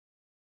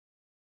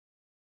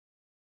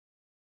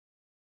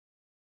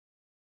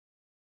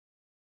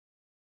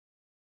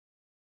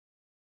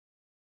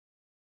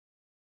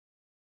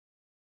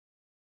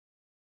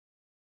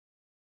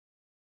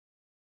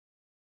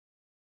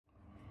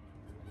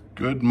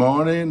Good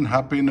morning,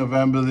 happy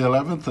November the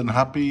 11th and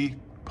happy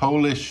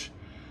Polish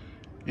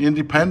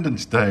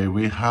Independence Day.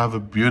 We have a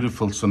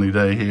beautiful sunny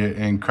day here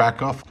in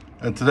Krakow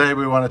and today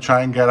we want to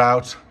try and get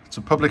out. It's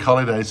a public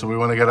holiday, so we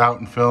want to get out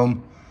and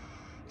film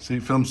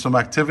some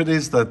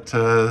activities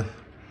that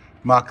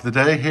mark the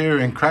day here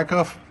in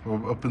Krakow.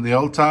 We're up in the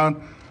old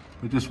town.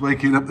 We're just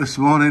waking up this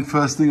morning.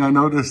 First thing I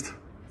noticed,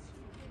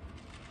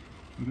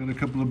 we've got a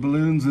couple of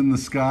balloons in the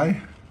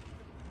sky.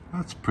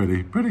 That's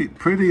pretty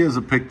as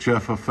a picture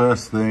for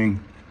first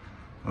thing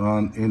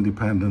on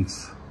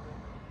Independence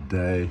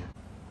Day.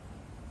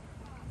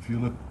 If you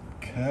look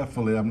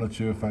carefully, I'm not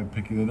sure if I'm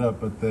picking it up,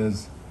 but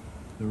there's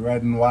the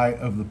red and white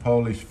of the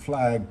Polish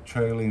flag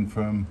trailing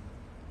from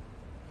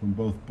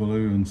both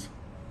balloons.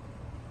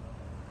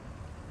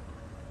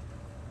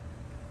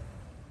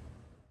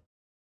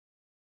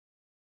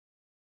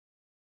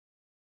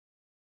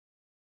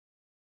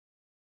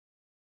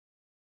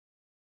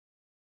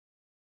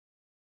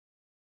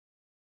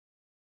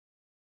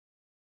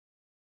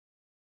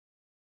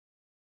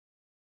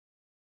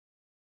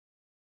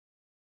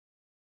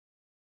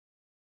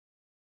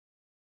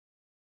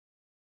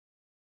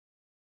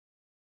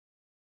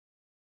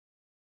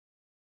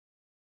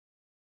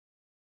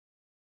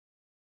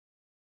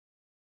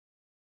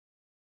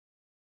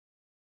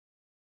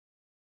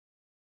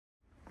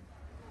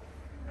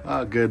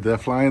 Oh, good, they're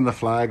flying the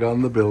flag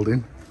on the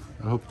building.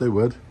 I hope they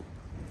would.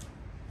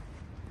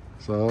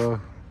 So,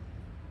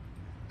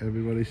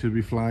 everybody should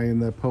be flying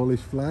their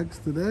Polish flags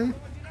today.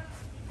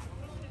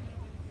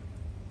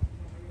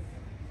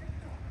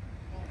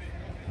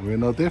 We're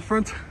no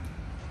different.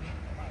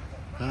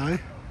 Hi.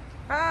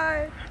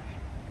 Hi.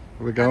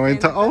 We're going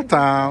to Old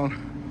Town.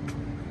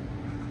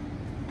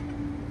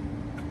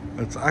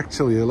 It's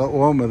actually a lot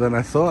warmer than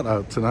I thought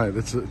out tonight.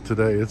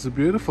 Today. It's a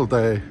beautiful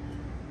day.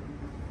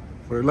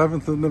 For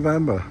 11th of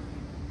November.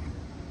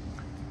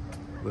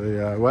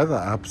 The weather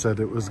app said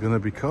it was going to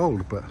be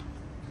cold, but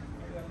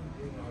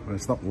well,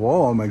 it's not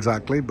warm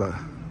exactly, but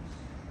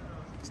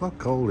it's not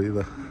cold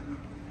either.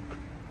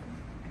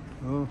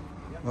 Oh,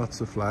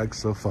 lots of flags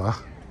so far.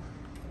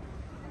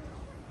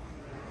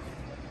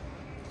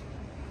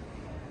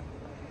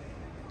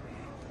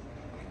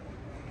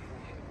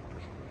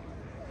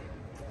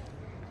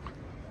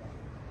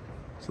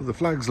 So the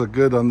flags look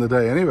good on the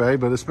day anyway,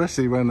 but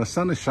especially when the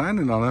sun is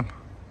shining on them.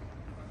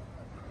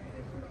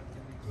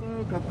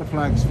 Got the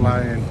flags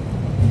flying.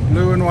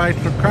 Blue and white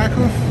for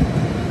Kraków,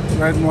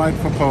 red and white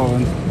for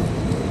Poland.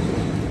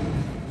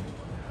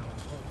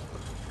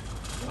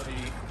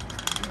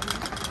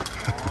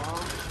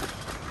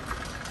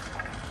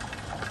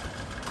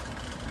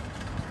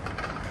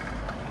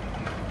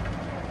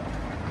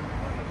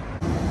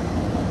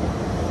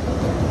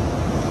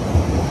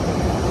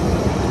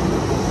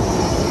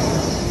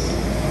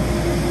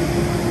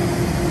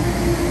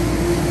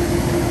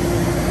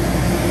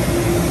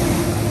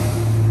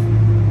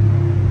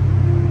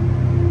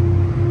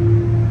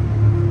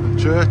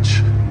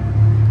 Church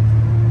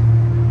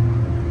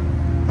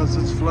has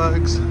its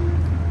flags,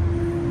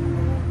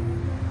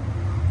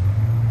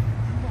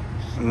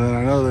 and then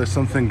I know there's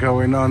something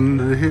going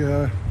on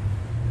here,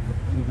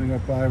 something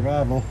up by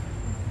Ravel.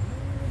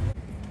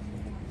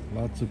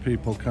 Lots of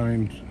people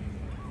coming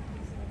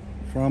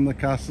from the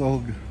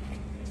castle.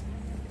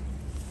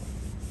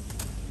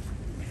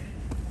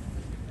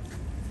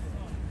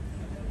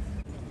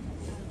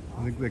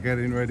 I think they're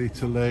getting ready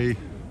to lay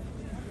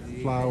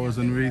flowers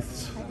and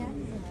wreaths.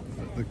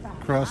 The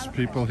cross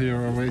people here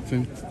are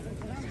waiting.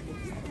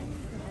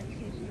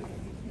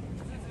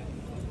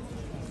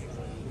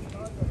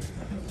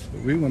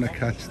 But we want to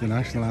catch the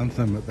national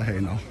anthem at the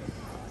Hayno.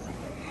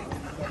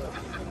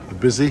 A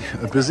busy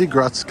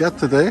Grodzka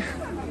today.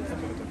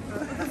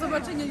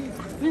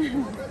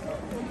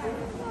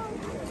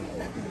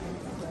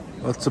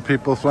 Lots of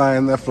people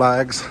flying their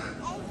flags.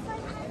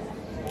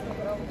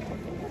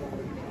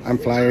 I'm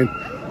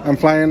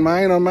flying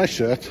mine on my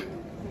shirt.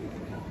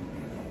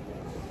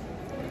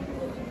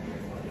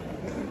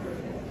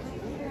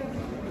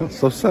 It's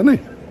so sunny.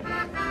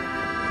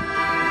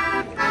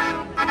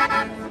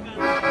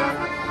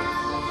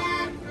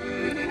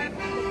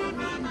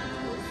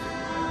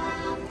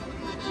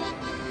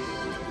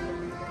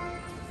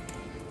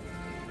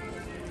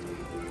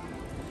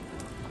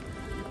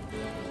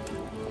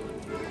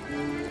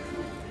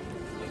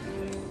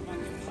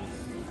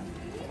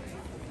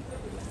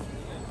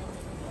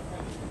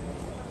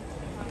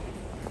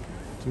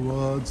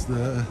 Towards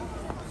the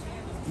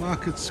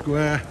market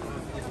square.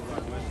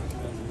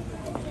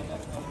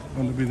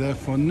 Want to be there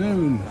for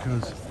noon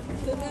because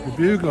the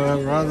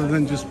bugler, rather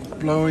than just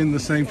blowing the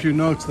same few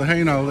notes, the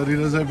Hayno that he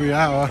does every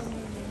hour,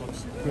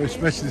 very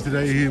especially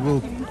today, he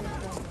will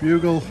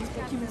bugle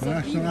the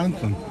national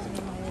anthem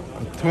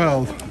at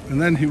 12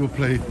 and then he will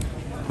play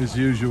his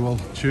usual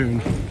tune.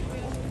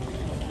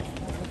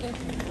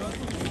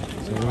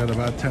 So we've got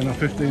about 10 or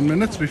 15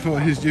 minutes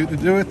before he's due to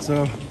do it,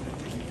 so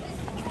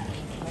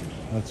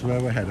that's where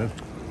we're headed.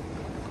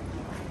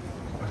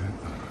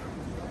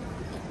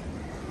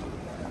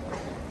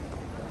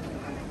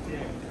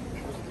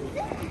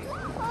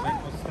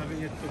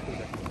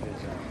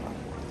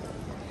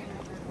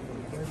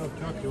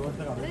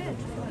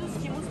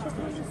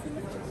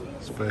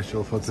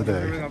 Special for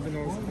today.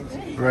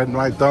 Red and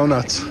white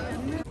donuts.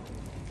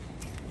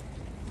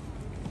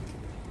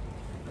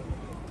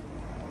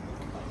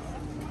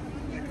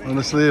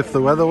 Honestly, if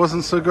the weather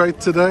wasn't so great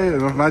today,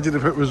 imagine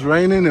if it was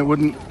raining, it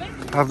wouldn't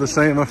have the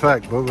same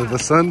effect. But with the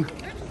sun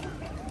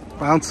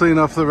bouncing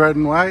off the red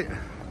and white,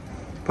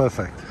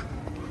 perfect.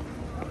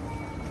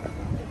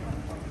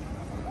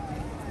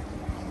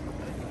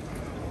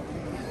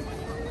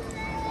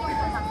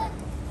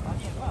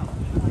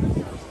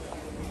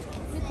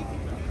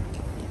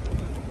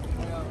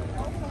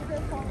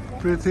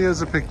 Pretty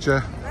as a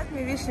picture. Let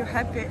me wish you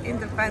happy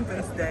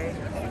Independence Day.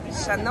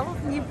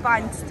 Szanowni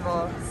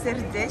Państwo,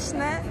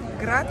 serdecznie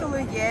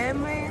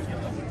gratulujemy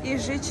i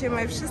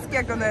życzymy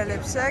wszystkiego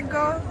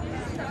najlepszego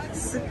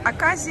z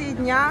okazji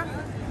Dnia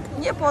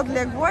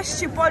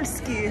Niepodległości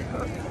Polski.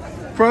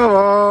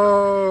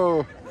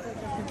 Brawo!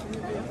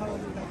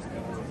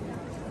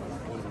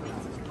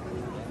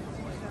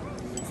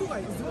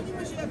 Słuchaj,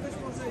 dzwonimy się jakoś,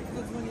 może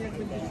zadzwonię jak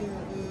będziecie,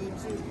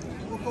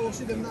 czy około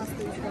 17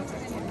 zobaczyć,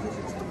 czy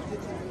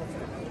będziecie,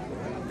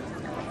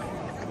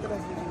 a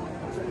teraz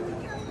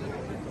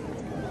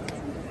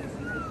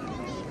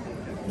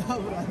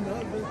dobra, no,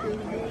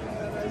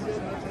 na razie.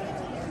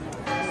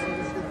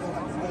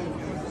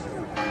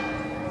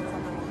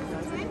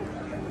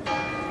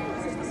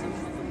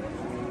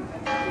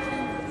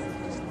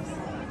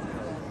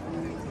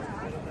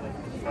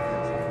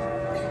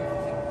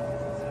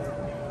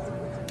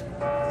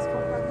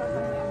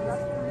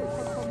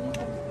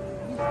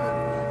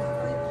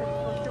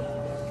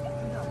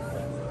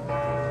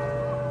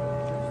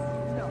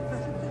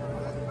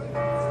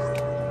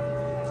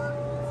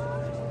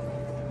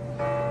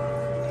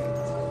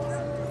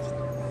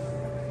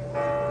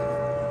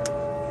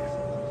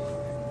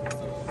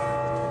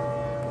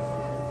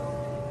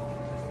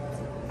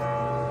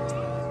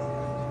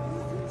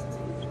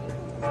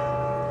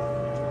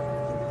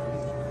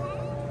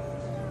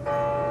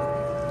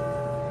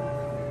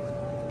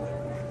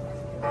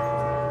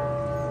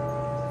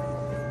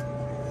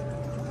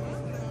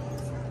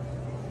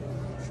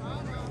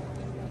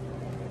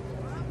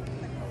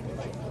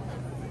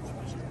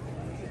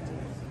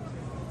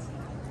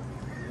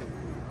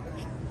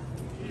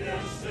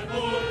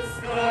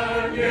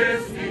 Polska nie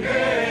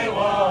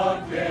zginęła,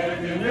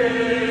 kiedy my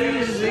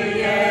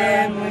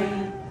żyjemy.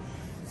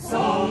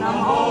 Co nam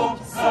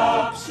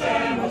obca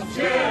przemoc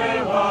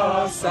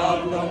wzięła,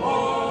 szablą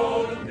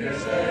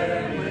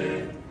odbierzemy.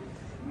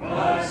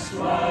 Marsz,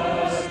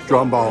 marsz,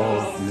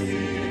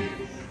 Trombolni.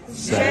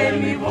 z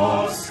ziemi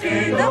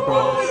włoskiej do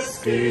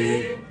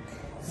Polski,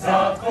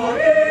 za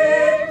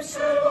twoim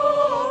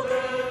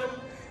przewodem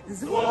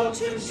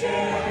złączył się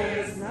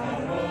z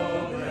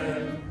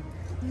narodem.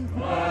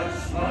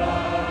 Marsz,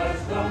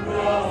 marsz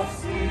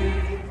Dąbrowski,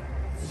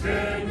 z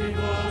ziemi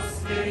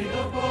włoskiej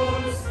do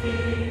Polski,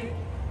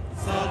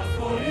 za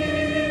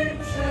twoim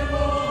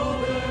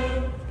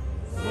przewodem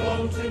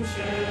złączył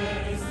się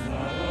z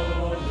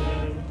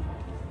narodem.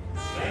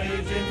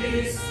 Przejdzie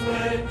Wisłę,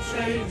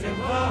 przejdzie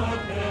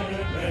Watę,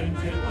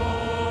 będzie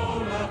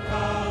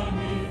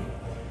Polakami.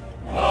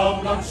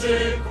 Dał nam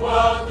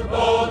przykład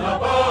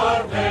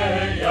Bonaparte,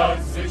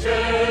 jak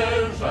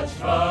zwyciężać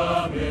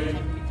mamy.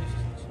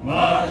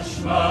 Marsz,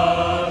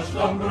 marsz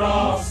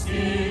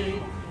Dąbrowski,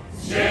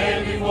 z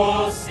ziemi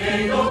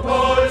włoskiej do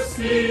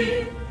Polski,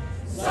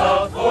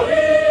 za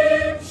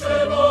twoim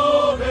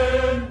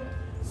przewodem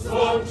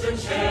złączył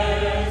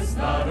się z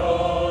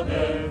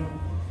narodem.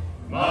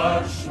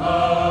 Marsz,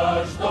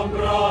 marsz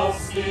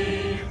Dąbrowski,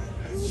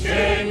 z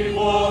ziemi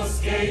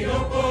włoskiej do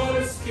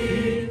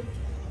Polski,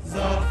 za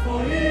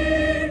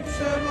twoim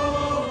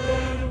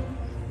przewodem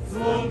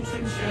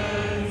złączył się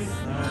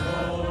z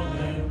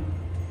narodem.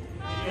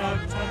 Jak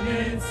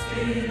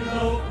Czarniecki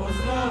do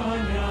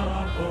Poznania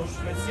po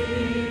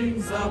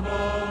szwedzkim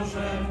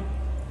zaborze,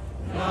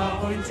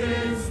 dla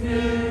ojczyzny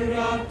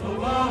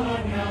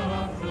ratowania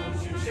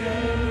wrócił się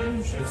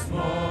przez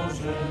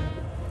morze.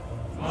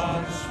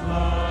 Marsz,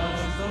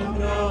 marsz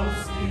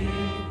Dąbrowski,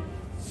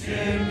 z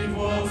ziemi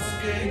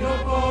włoskiej do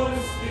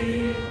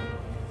Polski,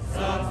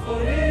 za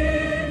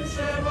twoim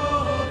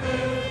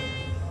przewodem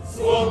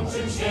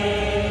złączył się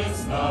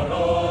z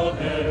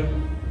narodem.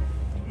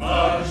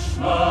 Marsz,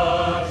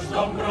 marsz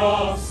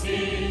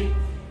Dąbrowski,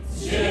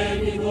 z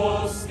ziemi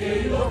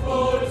włoskiej do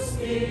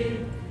Polski,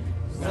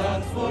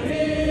 za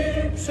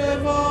twoim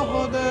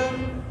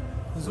przewodem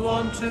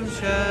złączył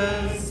się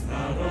z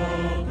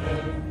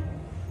narodem.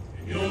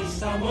 Już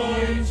tam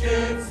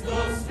ojciec do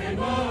swej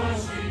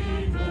Basi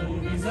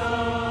mówi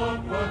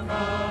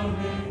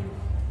zapłakany.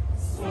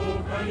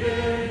 Słuchaj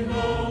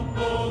jeno,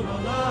 bono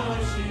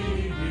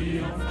nasi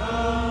biją w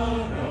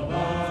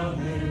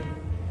karawany.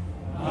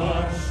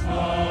 Marsz,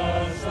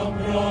 marsz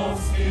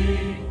Dąbrowski,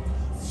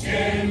 z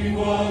ziemi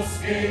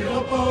włoskiej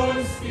do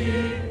Polski,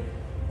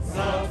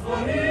 za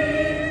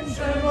twoim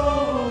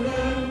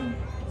przewodem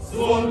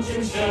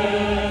złączył się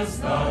z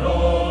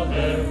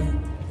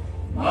narodem.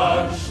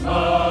 Marsz,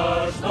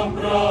 marsz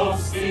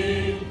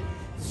Dąbrowski,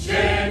 z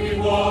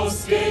ziemi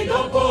włoskiej do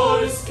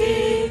Polski,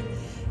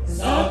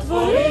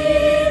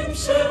 Twoim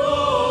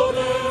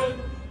przewodem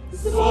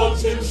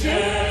złączył się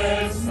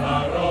z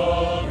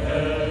narodem.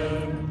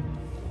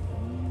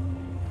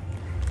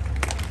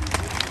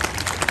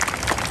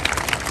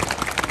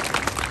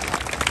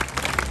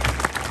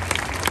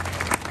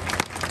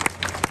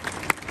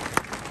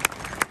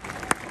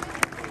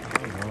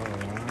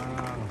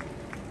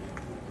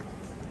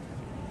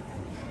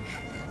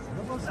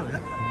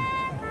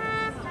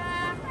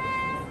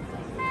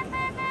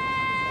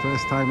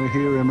 First time we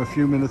hear him a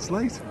few minutes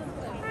late.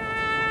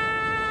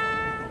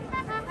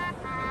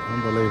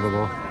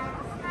 Unbelievable.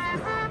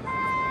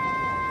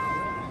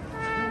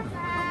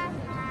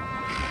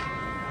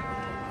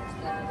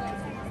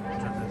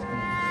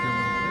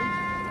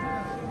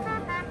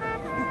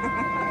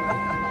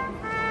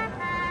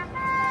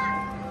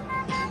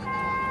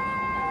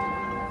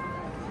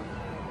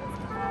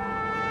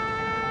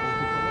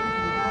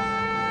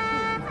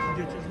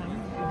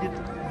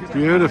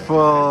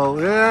 Beautiful.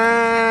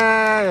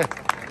 Yay!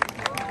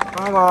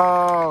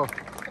 Bravo!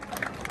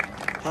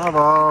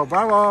 Bravo!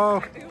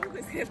 Bravo!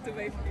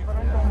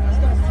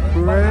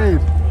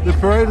 Parade! The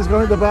parade is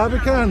going to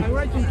Barbican.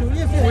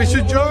 We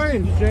should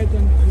join.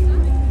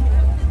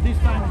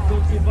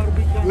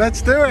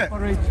 Let's do it.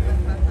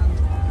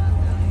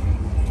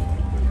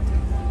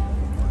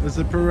 There's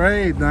a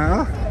parade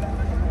now.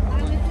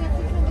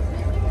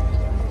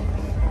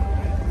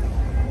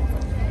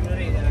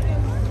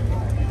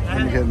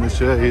 Let me get in the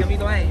shade.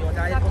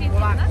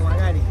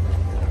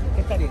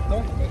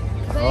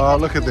 Oh,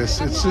 look at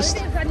this! It's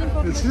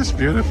just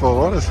beautiful.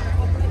 What is?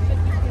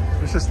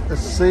 It's just a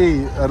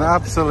sea, an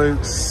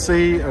absolute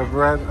sea of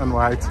red and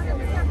white.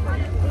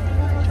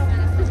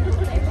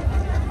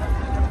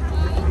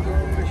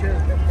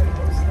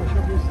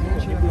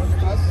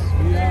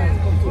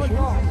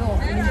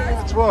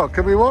 Let's walk.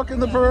 Can we walk in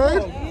the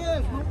parade?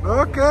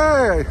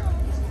 Okay.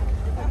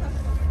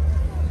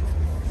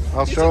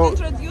 I'll show.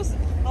 Introduce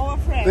our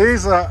friends.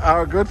 These are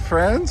our good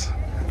friends,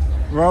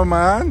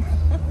 Roman.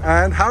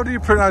 And how do you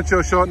pronounce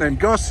your short name?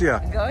 Gosia.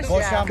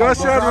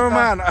 Gosia and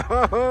Roman.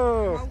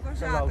 Oh,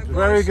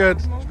 very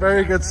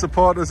good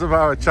supporters of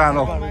our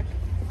channel,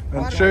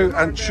 and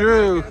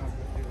true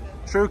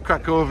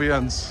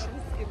Krakowians.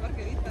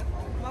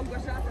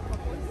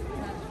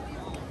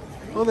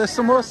 Oh, there's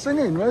some more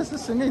singing. Where's the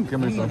singing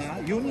coming from?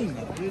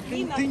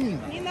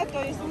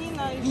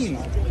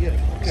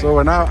 So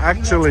we're now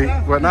actually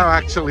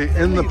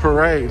in the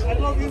parade.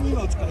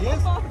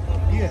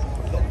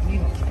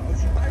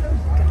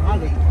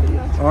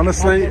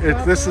 Honestly,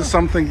 this is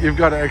something you've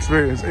got to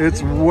experience.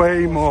 It's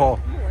way more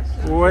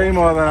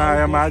than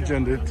I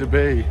imagined it to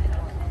be.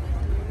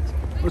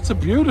 It's a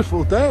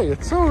beautiful day.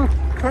 It's so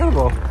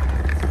incredible.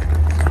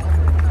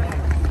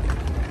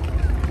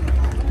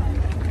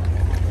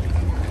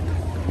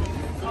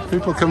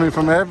 People coming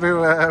from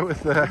everywhere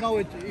with their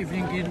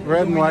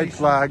red and white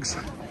flags.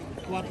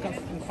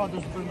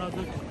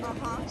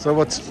 So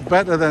what's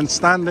better than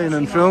standing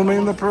and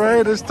filming the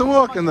parade is to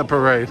walk in the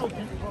parade.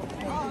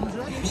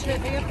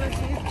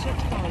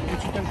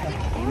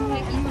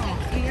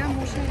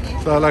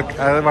 So look,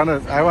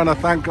 I want to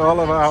thank all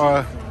of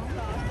our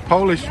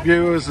Polish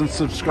viewers and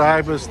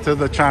subscribers to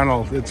the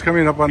channel. It's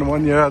coming up on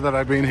 1 year that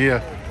I've been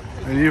here,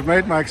 and you've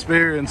made my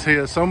experience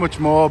here so much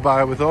more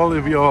with all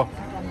of your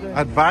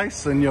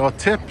advice and your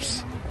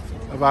tips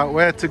about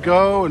where to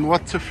go and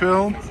what to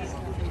film.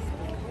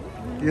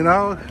 You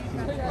know,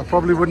 I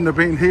probably wouldn't have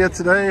been here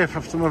today if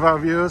some of our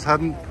viewers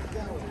hadn't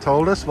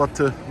told us what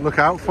to look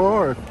out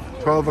for at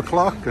 12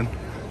 o'clock and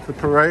the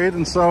parade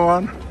and so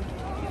on.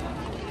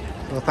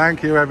 So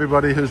thank you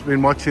everybody who's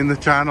been watching the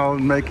channel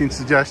and making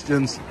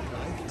suggestions,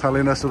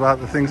 telling us about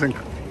the things in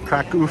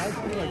Kraków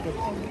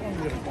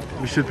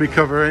we should be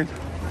covering.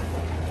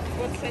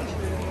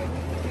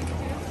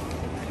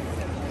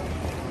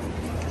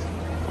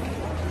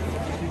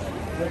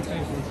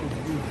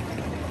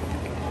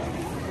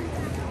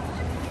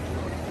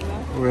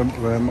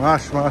 We're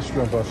Masz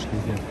Dąbrowski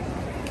here.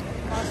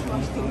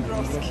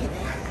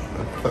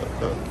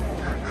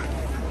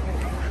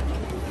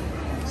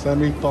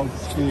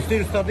 Semi-Polski.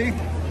 Still study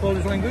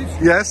Polish language?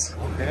 Yes.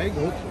 Okay,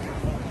 good.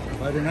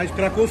 Very nice.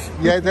 Kraków?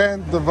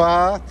 1, 2,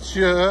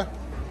 3,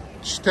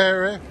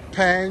 4,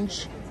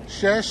 5,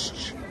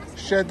 6,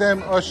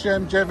 7,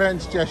 8,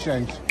 9,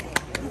 10.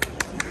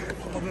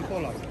 Dobry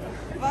Polak.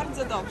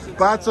 Bardzo dobrze.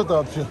 Bardzo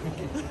dobrze.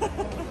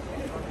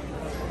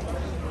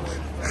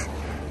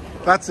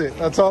 That's it.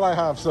 That's all I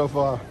have so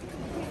far.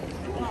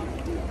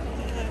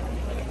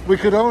 We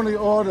could only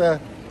order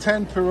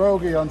 10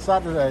 pierogi on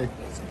Saturday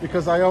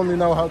because I only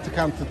know how to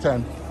count to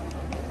 10.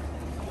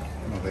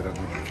 No, they don't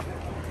know.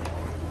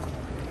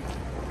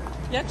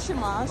 Jak się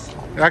masz?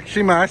 Jak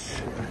się masz?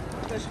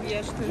 Też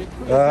wiesz, ty.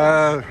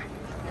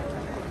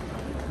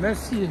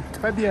 Merci,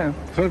 très bien.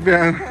 Très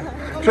bien.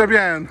 Très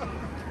bien.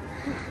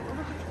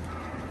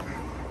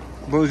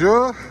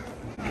 Bonjour.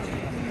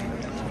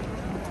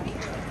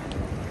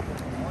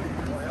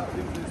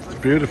 It's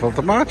beautiful.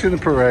 The march in the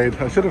parade.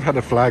 I should have had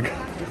a flag.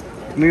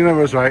 Nina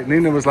was right.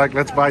 Nina was like,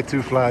 let's buy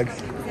 2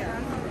 flags.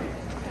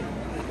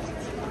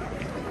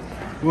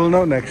 We'll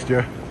know next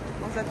year.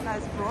 that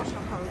nice brush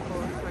or how it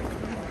goes, like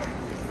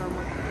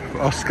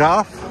normal. A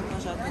scarf?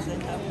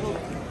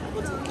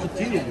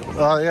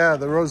 Oh yeah,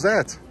 the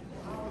rosette.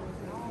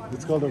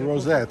 It's called a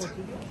rosette.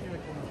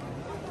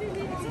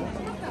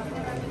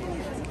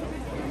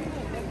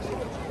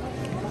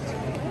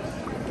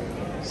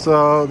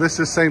 So this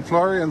is St.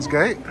 Florian's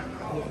Gate,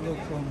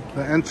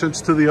 the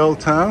entrance to the old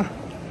town.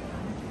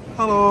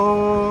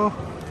 Hello.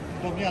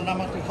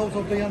 House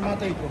of the Jan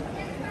Matejko.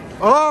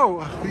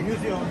 Oh,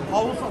 Museum,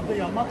 House of the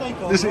Jan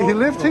Matejko. he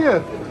lived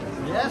here.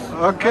 Yes.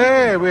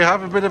 Okay, we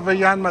have a bit of a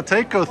Jan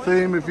Matejko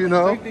theme, if you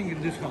know.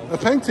 In this house. A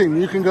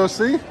painting you can go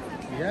see.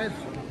 Yes.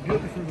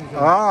 Beautiful museum.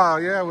 Ah,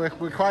 yeah, we're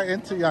quite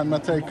into Jan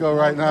Matejko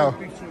right now.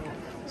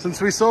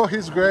 Since we saw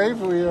his grave,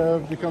 we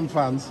have become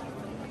fans.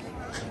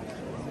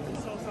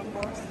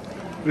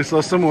 We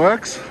saw some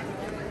works.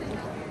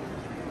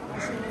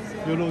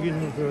 Biologii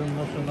Muzeum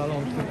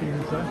Nationalną w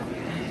Stepince.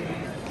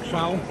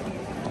 Show.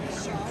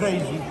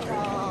 Crazy.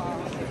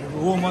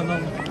 Woman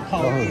on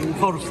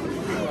horse.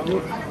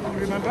 You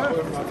remember?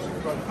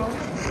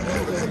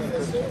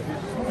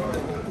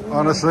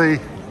 Honestly,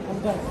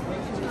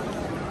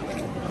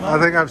 I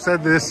think I've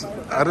said this,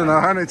 I don't know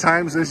how many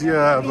times this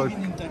year, but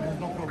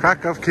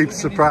Krakow keeps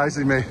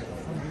surprising me.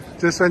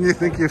 Just when you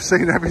think you've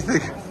seen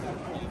everything,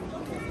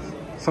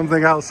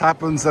 something else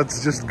happens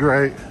that's just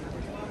great.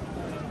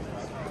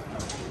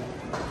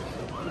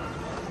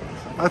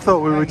 I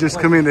thought we were just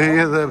coming to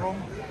hear the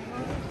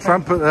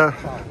trumpeter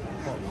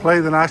play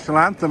the national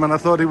anthem, and I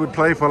thought he would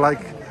play for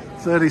like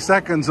 30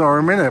 seconds or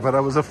a minute, but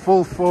it was a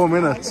full 4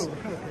 minutes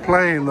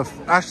playing the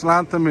national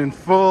anthem in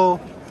full,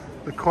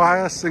 the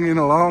choir singing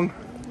along.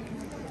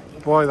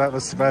 Boy, that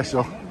was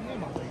special.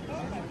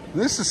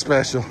 This is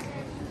special.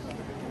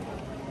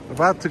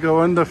 About to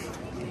go under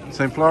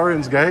St.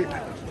 Florian's Gate.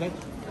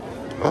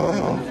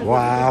 Oh,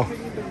 wow.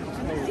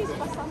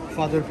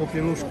 Father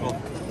Popieluszko,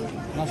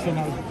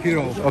 national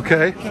hero.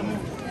 Okay.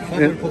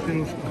 Father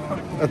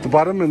Popieluszko. At the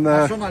bottom in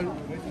the...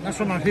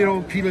 National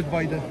hero killed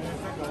by the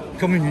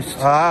communists.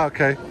 Ah,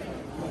 okay.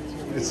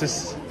 It's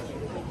just...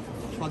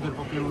 Father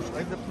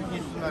Popieluszko.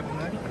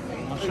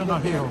 National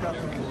hero.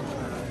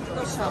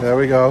 There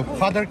we go.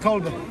 Father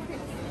Kolbe.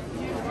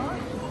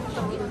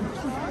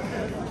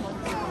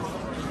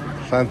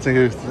 Thank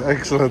you.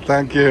 Excellent,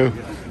 thank you.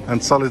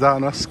 And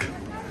Solidarnosc.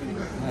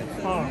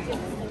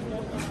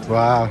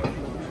 Wow.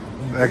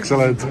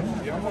 Excellent.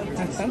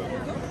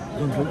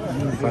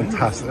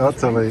 Fantastic.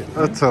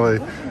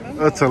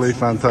 Utterly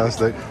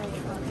fantastic.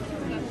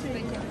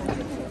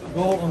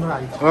 Go on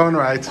right. On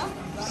right.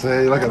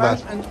 See, look at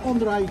that. And on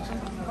right.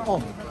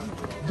 On.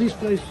 This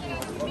place,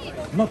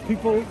 not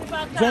people.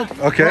 Just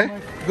Okay.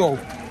 go.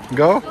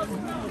 Go.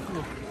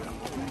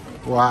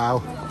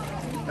 Wow.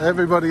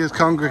 Everybody is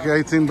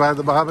congregating by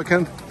the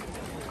Barbican.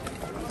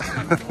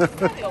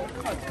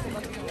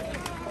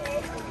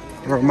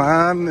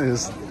 Roman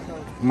is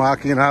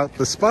marking out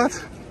the spot.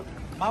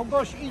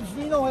 Małgoś, idź z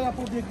liną, a ja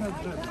pobiegnę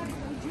w drzewo.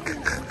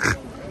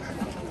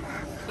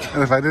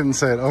 And if I didn't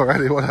say it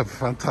already, what a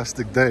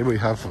fantastic day we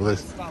have for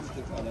this.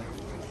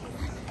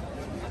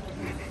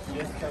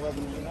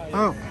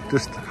 Oh,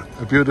 just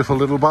a beautiful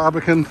little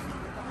Barbican.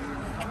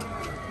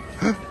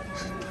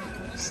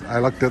 I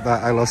looked at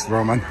that, I lost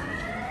Roman.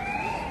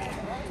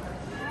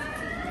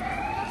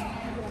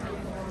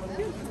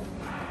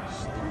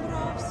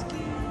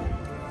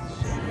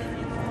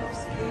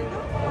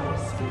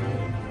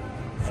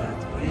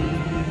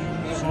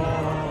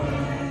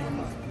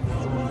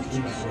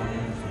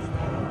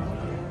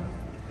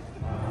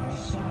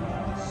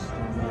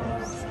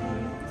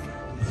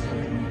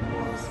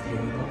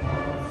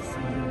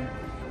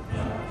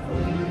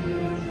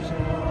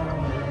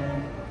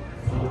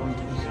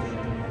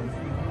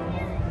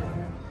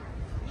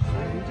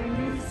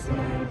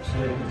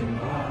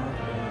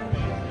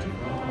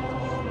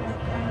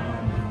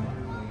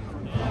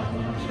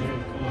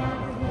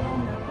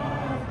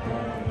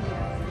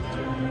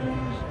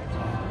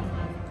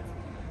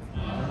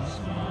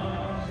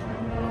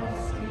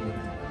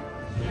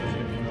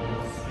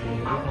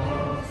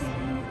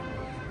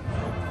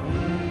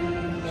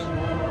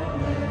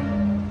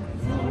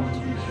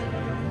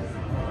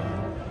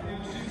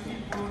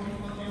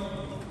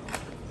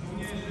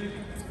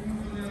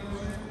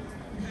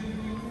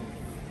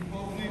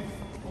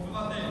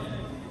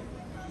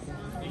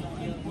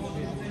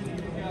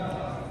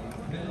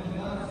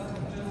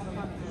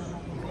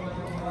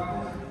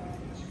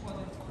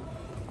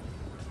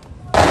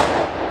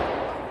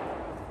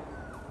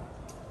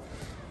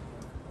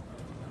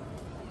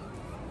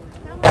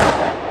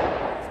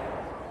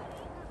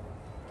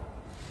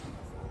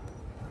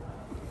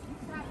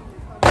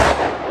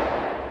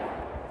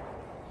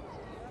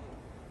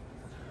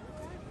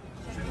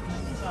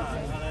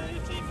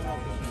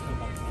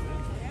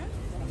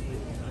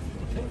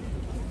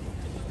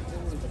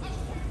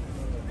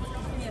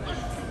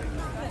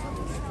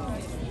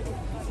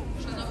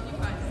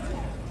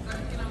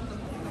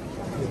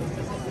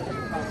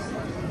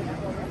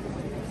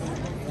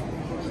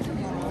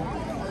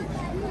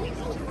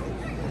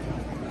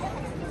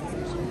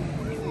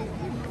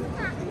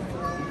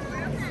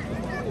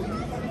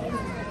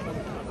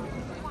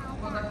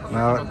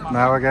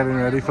 Now we're getting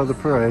ready for the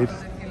parade.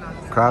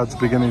 Crowd's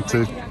beginning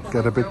to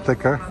get a bit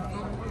thicker,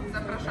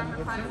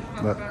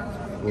 but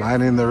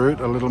lining the route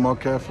a little more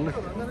carefully,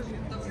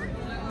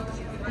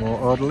 more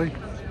orderly.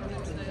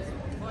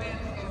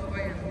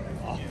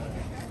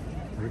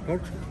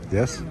 Record?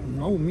 Yes?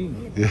 No, me.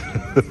 Yeah.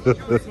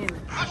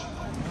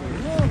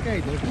 No,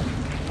 okej,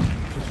 dobra.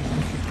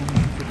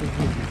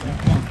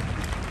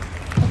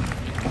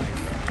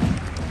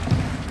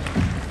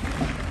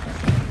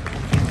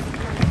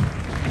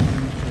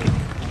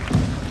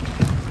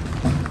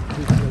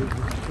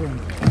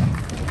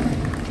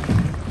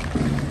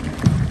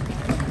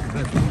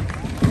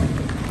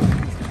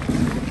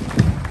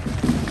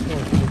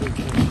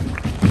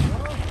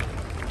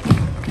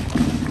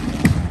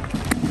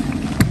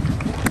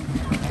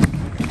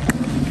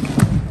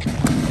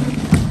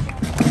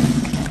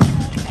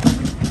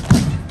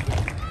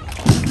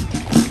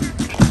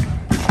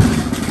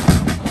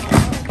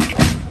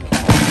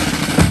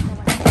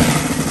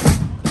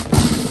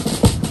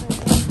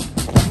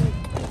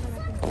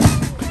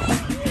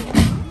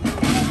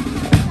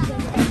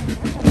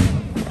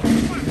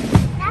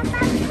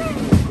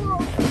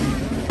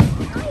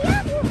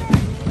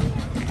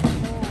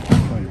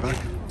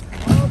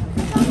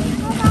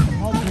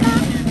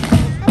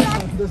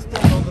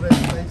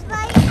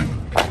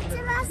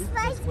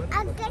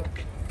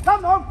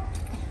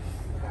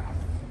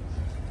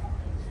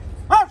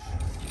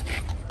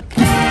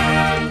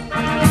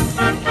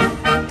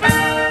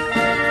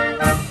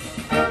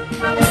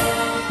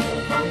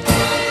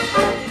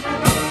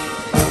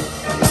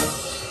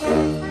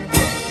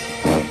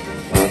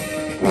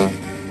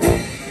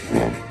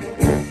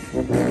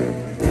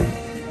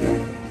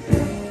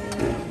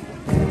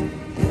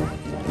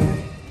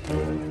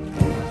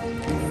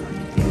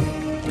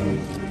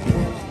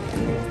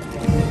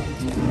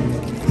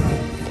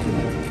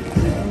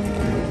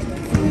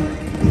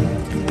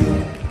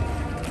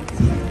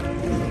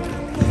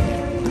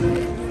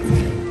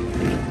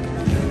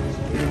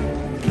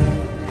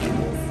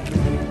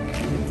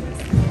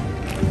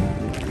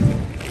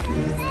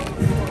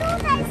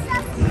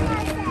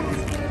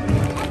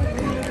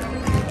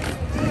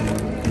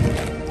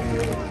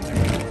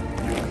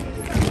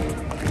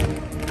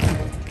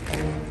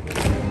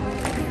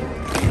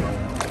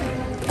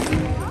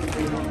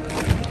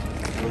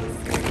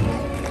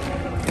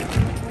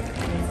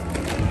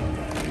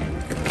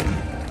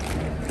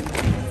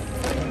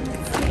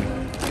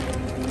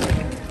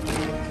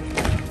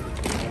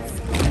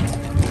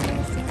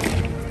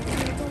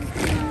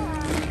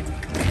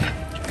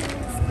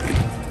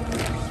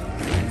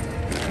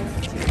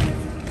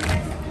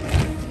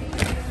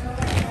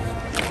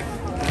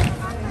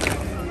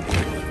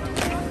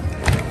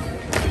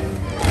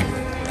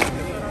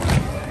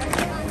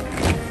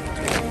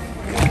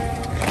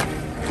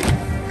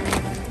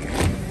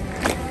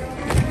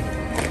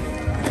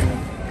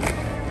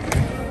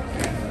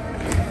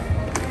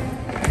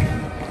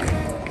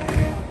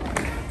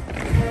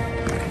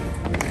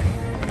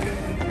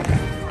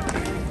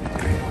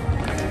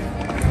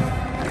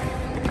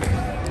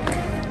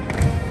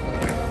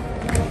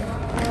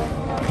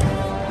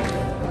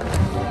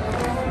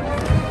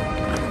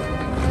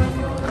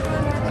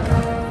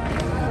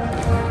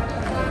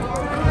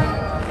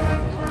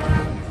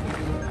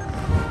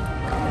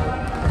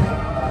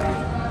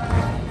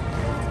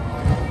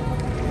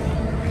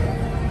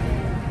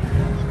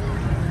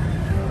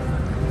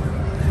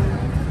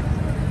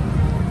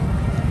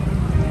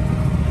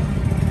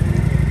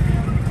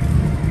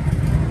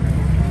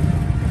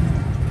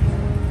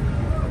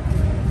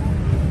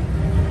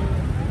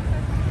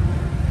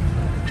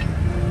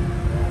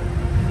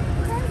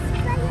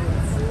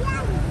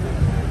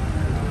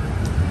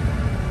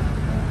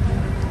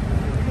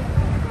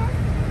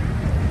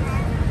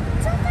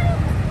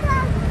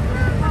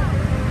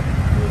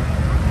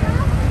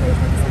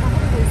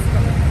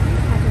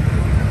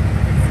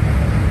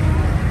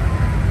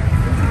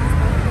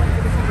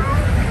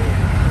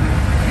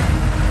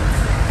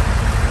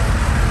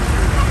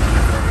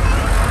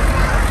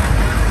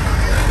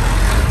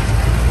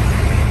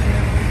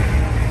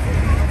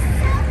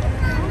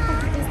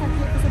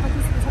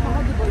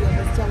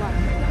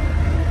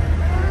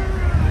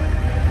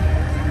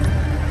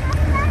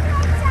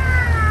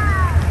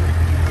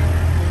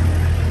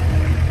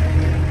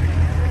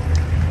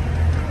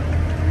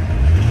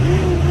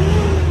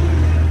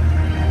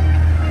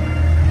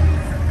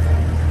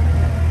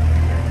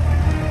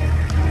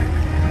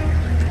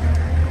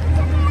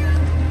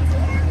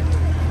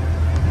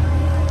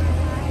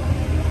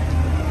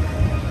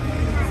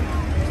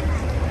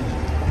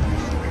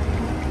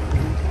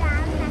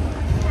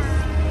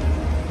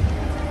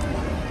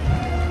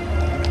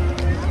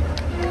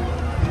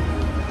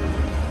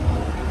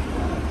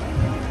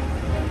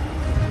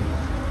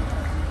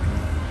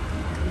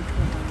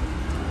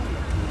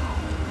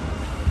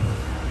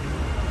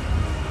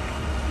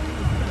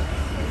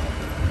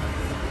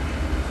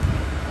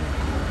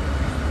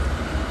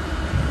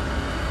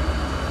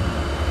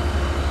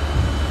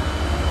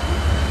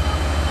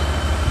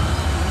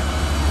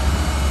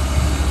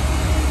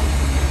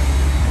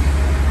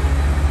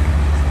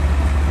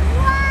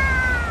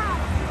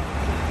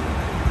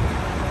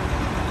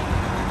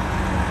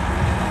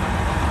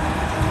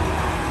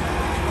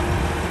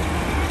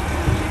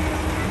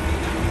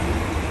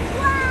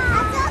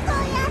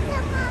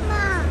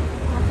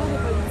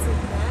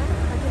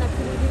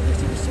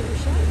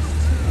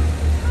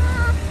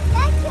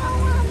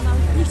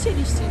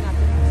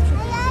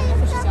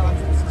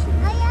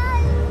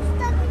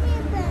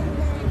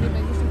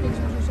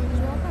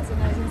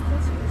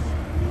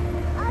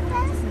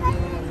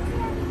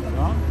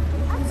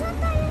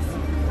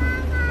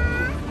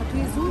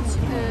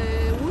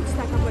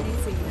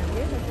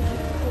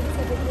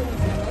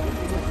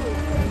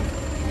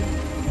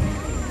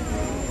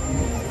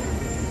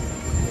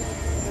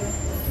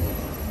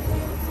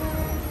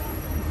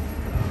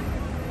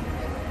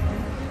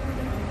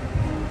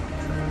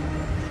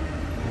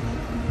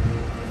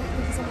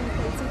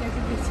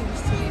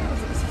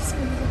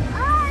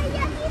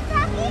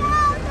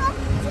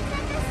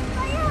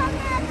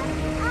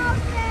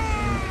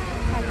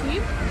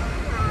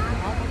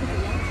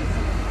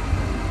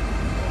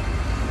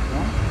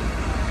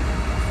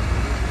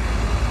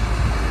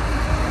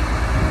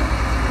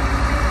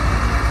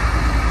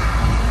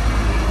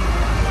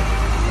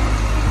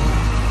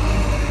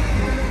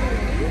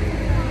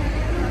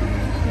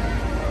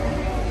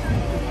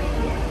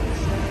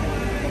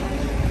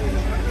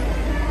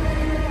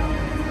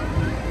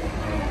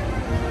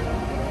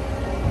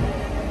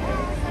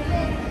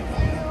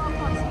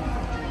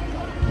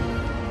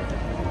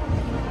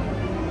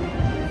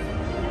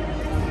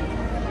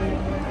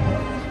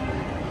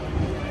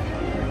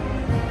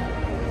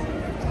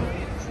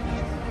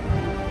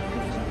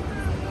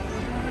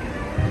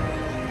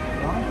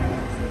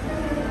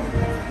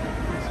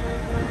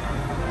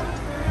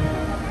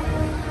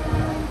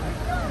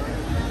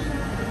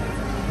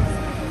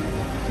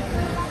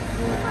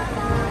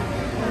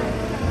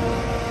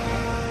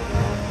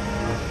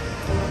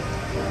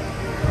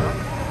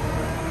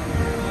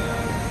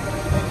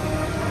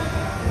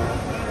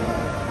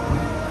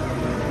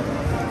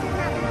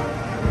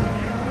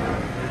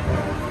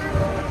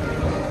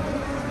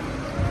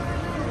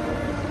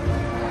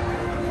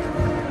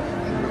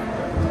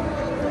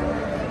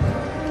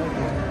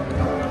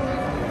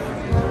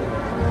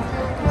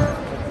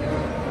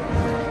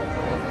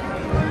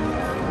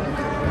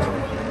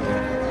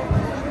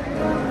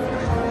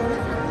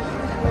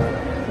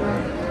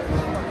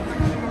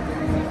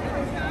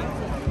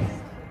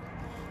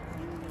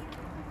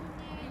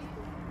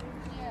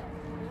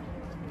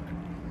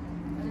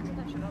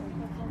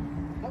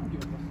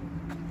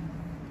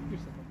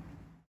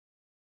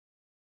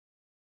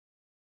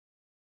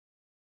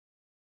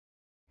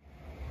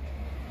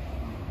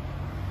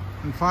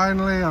 And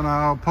finally, on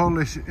our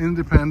Polish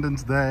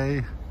Independence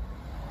Day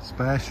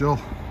special,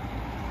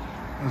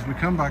 as we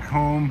come back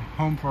home,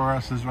 home for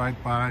us is right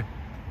by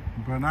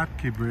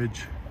Bernatki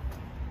Bridge.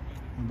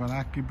 The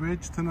Bernatki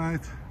Bridge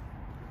tonight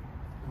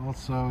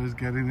also is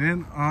getting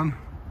in on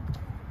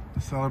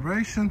the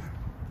celebration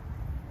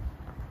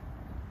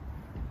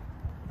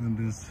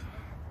and is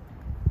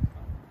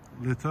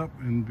lit up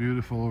in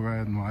beautiful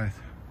red and white.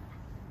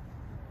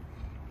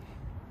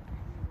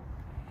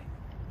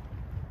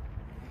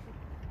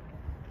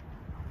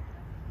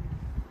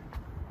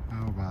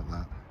 How about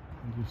that?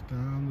 And just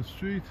down the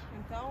street.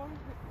 The tower?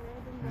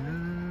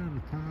 Yeah,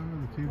 the tower,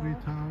 the TV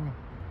tower.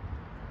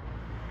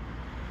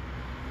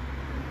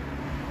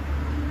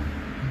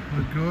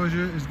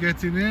 Podgorza is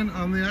getting in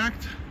on the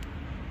act.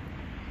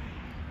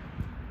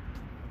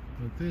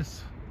 But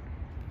this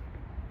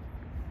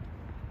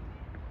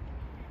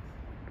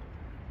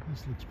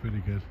looks pretty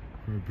good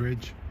for a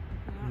bridge.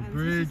 Yeah, For a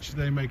bridge,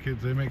 they make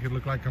it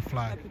look like a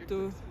flag. Happy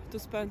to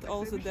spend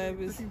all the day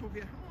with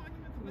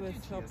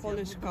a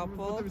Polish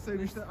couple, with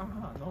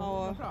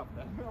our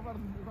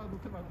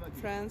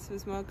friends,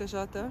 with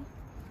Małgorzata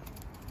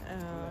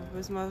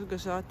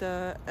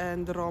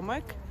and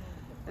Romek,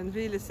 and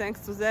really thanks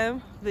to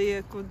them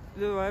we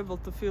were able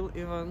to feel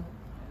even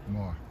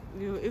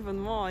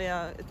more,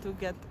 yeah, to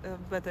get a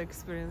better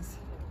experience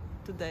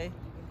today.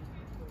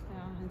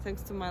 Yeah, and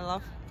thanks to my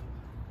love.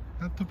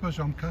 And to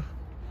Poziomka.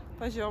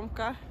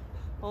 Poziomka,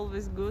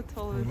 always good,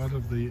 always. A lot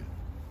of the,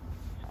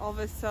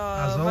 Always,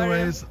 as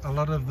always, a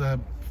lot of the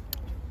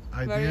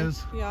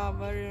ideas.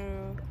 Very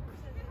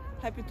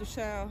happy to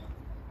share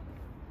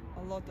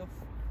a lot of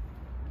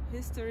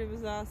history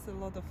with us, a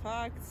lot of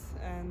facts,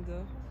 and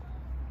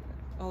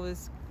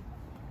always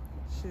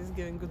she's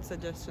giving good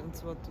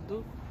suggestions what to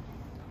do.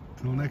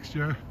 Till next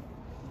year.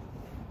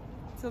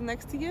 Till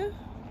next year?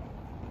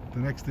 The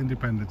next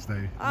Independence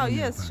Day. Oh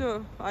yes,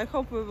 sure. I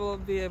hope we will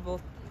be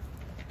able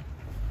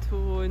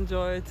to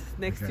enjoy it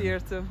next year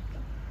too.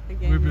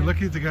 Again, We'd be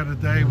lucky to get a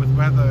day with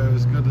weather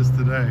as good as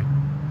today.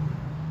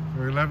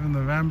 For 11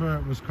 November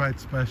it was quite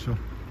special.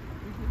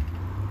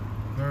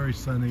 Very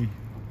sunny,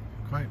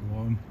 quite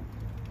warm.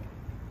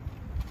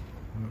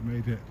 And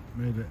it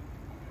made it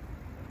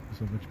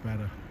so much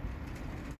better.